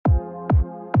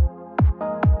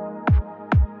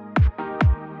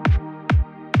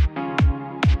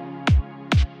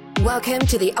Welcome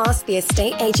to the Ask the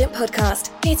Estate Agent podcast,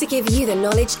 here to give you the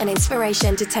knowledge and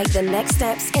inspiration to take the next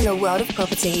steps in the world of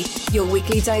property. Your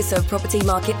weekly dose of property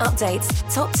market updates,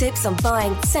 top tips on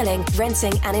buying, selling,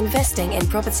 renting and investing in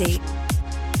property.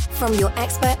 From your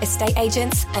expert estate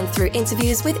agents and through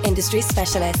interviews with industry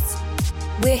specialists.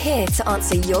 We're here to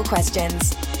answer your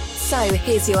questions. So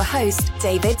here's your host,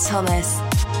 David Thomas.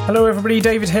 Hello everybody,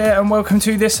 David here, and welcome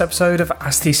to this episode of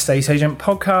Ask the Estate Agent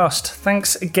podcast.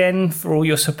 Thanks again for all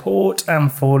your support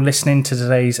and for listening to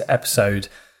today's episode.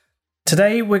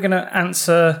 Today we're going to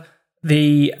answer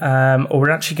we're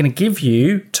actually going to give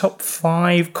you top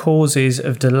 5 causes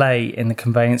of delay in the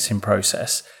conveyancing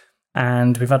process.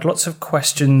 And we've had lots of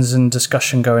questions and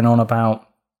discussion going on about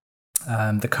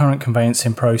the current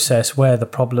conveyancing process, where the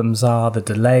problems are, the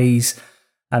delays,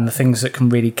 and the things that can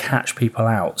really catch people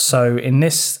out. So in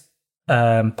this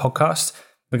podcast,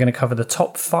 we're going to cover the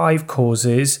top 5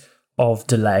 causes of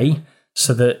delay,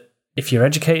 so that if you're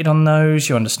educated on those,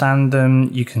 you understand them,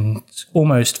 you can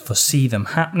almost foresee them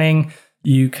happening,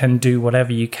 you can do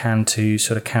whatever you can to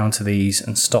sort of counter these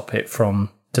and stop it from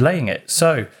delaying it.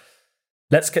 So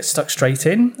let's get stuck straight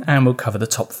in and we'll cover the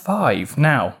top 5.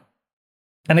 Now,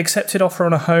 an accepted offer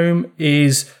on a home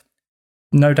is,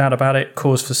 no doubt about it,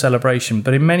 cause for celebration.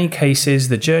 But in many cases,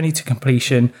 the journey to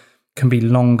completion can be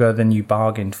longer than you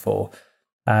bargained for.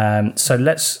 So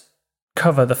let's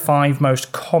cover the 5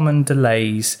 most common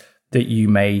delays that you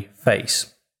may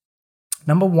face.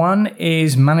 Number 1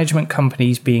 is management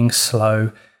companies being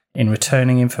slow in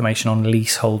returning information on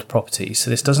leasehold properties. So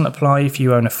this doesn't apply if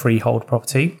you own a freehold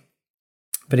property,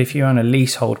 but if you own a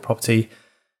leasehold property,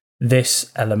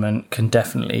 this element can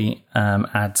definitely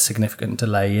add significant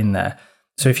delay in there.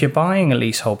 So if you're buying a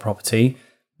leasehold property,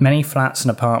 many flats and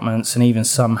apartments and even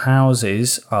some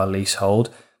houses are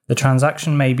leasehold, the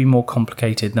transaction may be more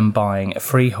complicated than buying a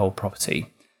freehold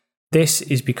property. This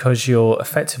is because you're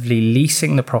effectively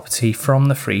leasing the property from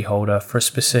the freeholder for a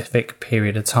specific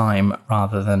period of time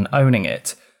rather than owning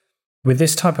it. With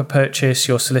this type of purchase,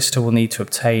 your solicitor will need to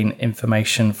obtain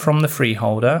information from the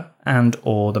freeholder and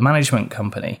or the management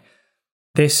company.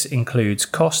 This includes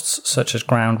costs such as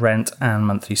ground rent and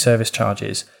monthly service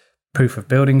charges, proof of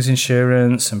buildings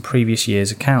insurance and previous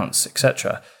year's accounts,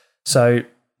 etc. So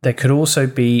there could also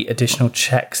be additional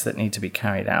checks that need to be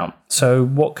carried out. So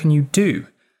what can you do?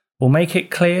 Well, make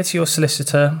it clear to your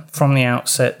solicitor from the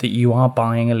outset that you are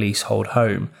buying a leasehold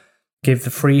home. Give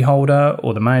the freeholder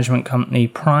or the management company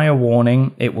prior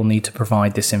warning it will need to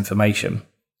provide this information.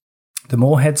 The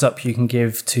more heads up you can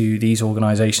give to these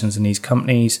organisations and these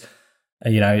companies,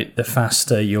 the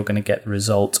faster you're going to get the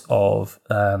result of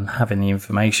having the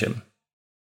information.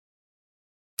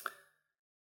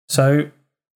 So,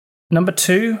 number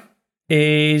 2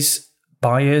 is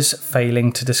buyers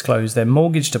failing to disclose their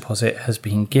mortgage deposit has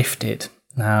been gifted.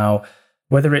 Now,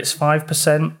 whether it's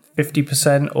 5%,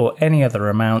 50% or any other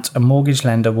amount, a mortgage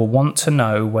lender will want to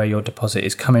know where your deposit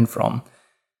is coming from.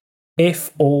 If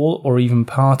all or even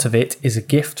part of it is a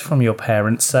gift from your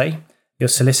parents, say, your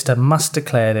solicitor must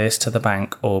declare this to the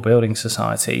bank or building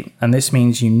society, and this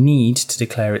means you need to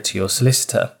declare it to your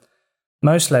solicitor.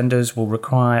 Most lenders will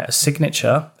require a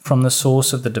signature from the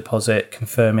source of the deposit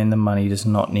confirming the money does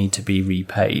not need to be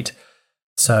repaid.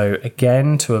 So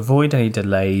again, to avoid any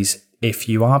delays, if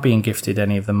you are being gifted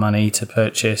any of the money to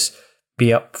purchase, be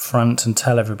upfront and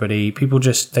tell everybody. People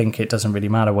just think it doesn't really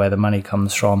matter where the money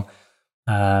comes from,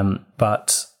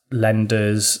 but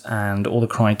lenders and all the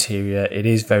criteria, it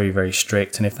is very, very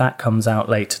strict. And if that comes out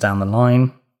later down the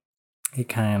line, it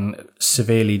can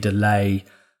severely delay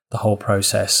the whole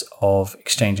process of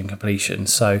exchange and completion.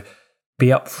 So be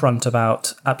upfront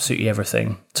about absolutely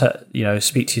everything.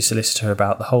 Speak to your solicitor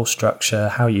about the whole structure,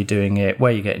 how you're doing it,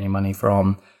 where you're getting your money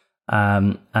from,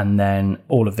 and then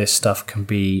all of this stuff can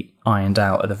be ironed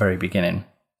out at the very beginning.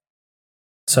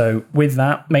 So with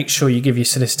that, make sure you give your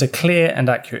solicitor clear and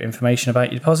accurate information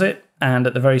about your deposit, and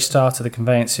at the very start of the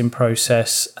conveyancing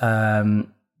process,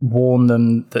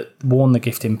 warn the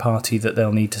gifting party that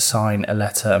they'll need to sign a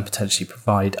letter and potentially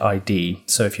provide ID.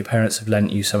 So if your parents have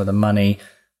lent you some of the money,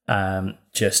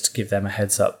 just give them a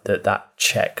heads up that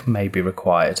check may be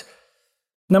required.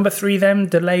 Number 3 then,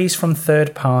 delays from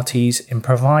third parties in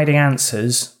providing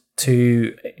answers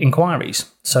to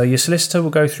inquiries. So your solicitor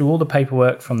will go through all the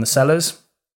paperwork from the sellers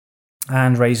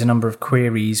and raise a number of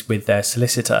queries with their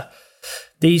solicitor.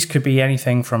 These could be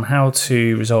anything from how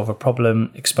to resolve a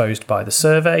problem exposed by the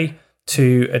survey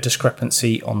to a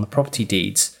discrepancy on the property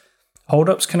deeds.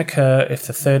 Hold-ups can occur if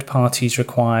the third parties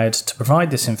required to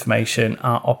provide this information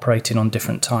are operating on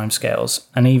different timescales,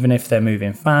 and even if they're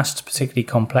moving fast, particularly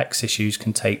complex issues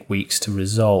can take weeks to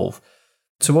resolve.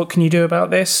 So what can you do about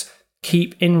this?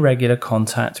 keep in regular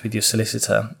contact with your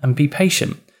solicitor and be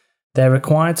patient. They're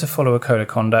required to follow a code of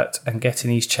conduct, and getting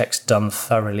these checks done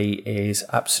thoroughly is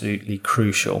absolutely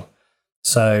crucial.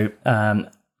 So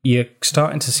you're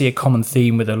starting to see a common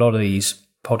theme with a lot of these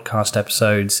podcast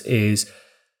episodes is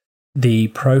the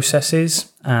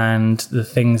processes and the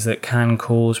things that can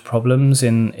cause problems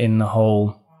in the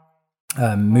whole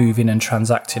moving and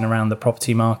transacting around the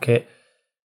property market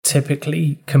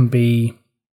typically can be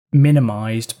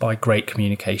minimized by great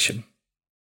communication,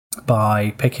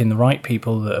 by picking the right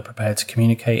people that are prepared to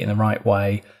communicate in the right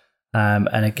way.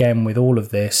 And again, with all of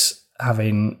this,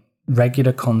 having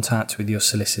regular contact with your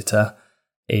solicitor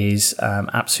is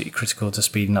absolutely critical to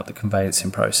speeding up the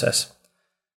conveyancing process.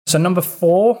 So number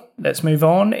 4, let's move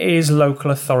on, is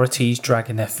local authorities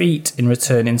dragging their feet in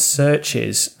returning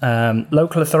searches.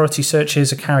 Local authority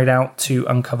searches are carried out to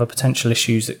uncover potential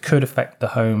issues that could affect the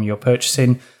home you're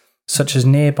purchasing, such as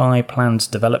nearby planned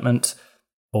development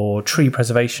or tree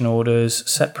preservation orders.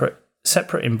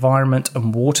 Separate environment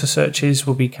and water searches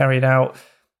will be carried out,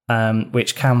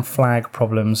 which can flag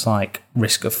problems like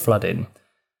risk of flooding.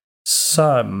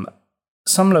 Some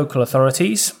local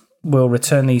authorities will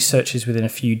return these searches within a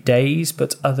few days,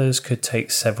 but others could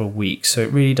take several weeks. So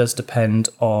it really does depend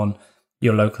on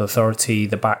your local authority,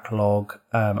 the backlog,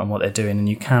 and what they're doing. And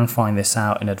you can find this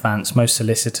out in advance. Most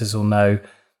solicitors will know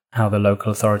how the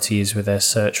local authority is with their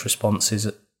search responses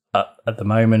at the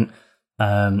moment.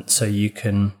 So you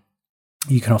can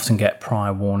often get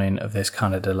prior warning of this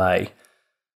kind of delay.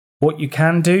 What you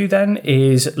can do then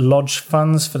is lodge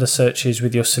funds for the searches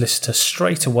with your solicitor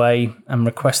straight away and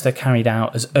request they're carried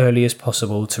out as early as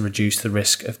possible to reduce the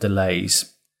risk of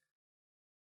delays.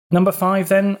 Number 5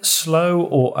 then, slow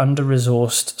or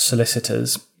under-resourced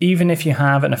solicitors. Even if you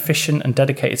have an efficient and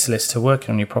dedicated solicitor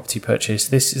working on your property purchase,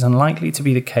 this is unlikely to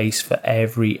be the case for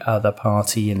every other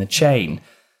party in the chain.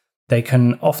 They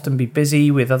can often be busy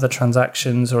with other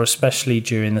transactions, or especially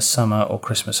during the summer or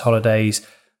Christmas holidays,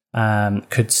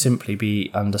 could simply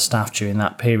be understaffed during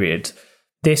that period.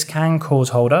 This can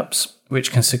cause hold-ups,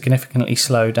 which can significantly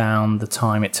slow down the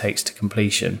time it takes to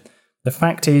completion. The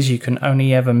fact is, you can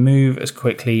only ever move as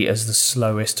quickly as the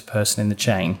slowest person in the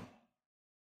chain.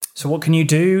 So what can you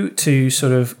do to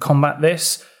sort of combat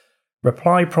this?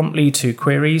 Reply promptly to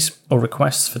queries or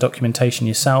requests for documentation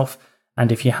yourself, and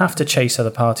if you have to chase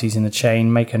other parties in the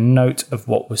chain, make a note of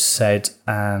what was said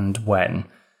and when.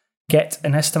 Get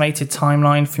an estimated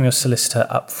timeline from your solicitor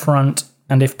up front,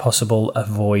 and if possible,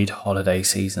 avoid holiday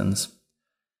seasons.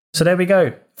 So there we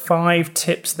go. 5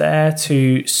 tips there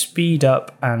to speed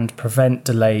up and prevent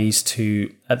delays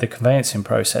at the conveyancing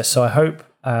process. So I hope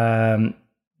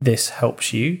this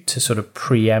helps you to sort of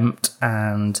preempt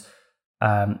and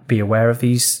be aware of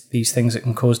these things that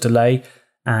can cause delay.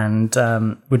 And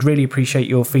would really appreciate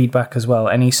your feedback as well.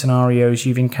 Any scenarios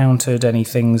you've encountered, any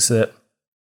things that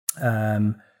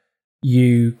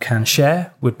you can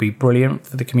share would be brilliant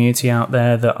for the community out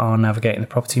there that are navigating the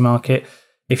property market.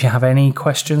 If you have any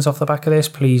questions off the back of this,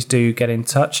 please do get in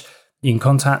touch. You can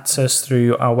contact us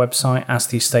through our website,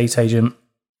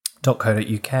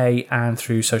 asktheestateagent.co.uk, and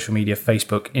through social media,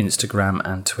 Facebook, Instagram,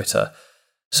 and Twitter.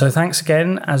 So thanks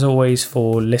again, as always,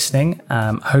 for listening.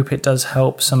 Hope it does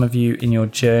help some of you in your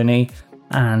journey,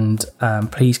 and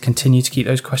please continue to keep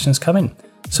those questions coming.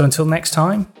 So until next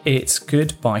time, it's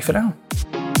goodbye for now.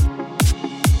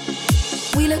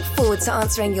 We look forward to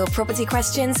answering your property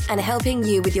questions and helping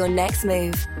you with your next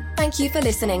move. Thank you for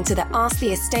listening to the Ask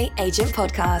the Estate Agent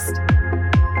podcast.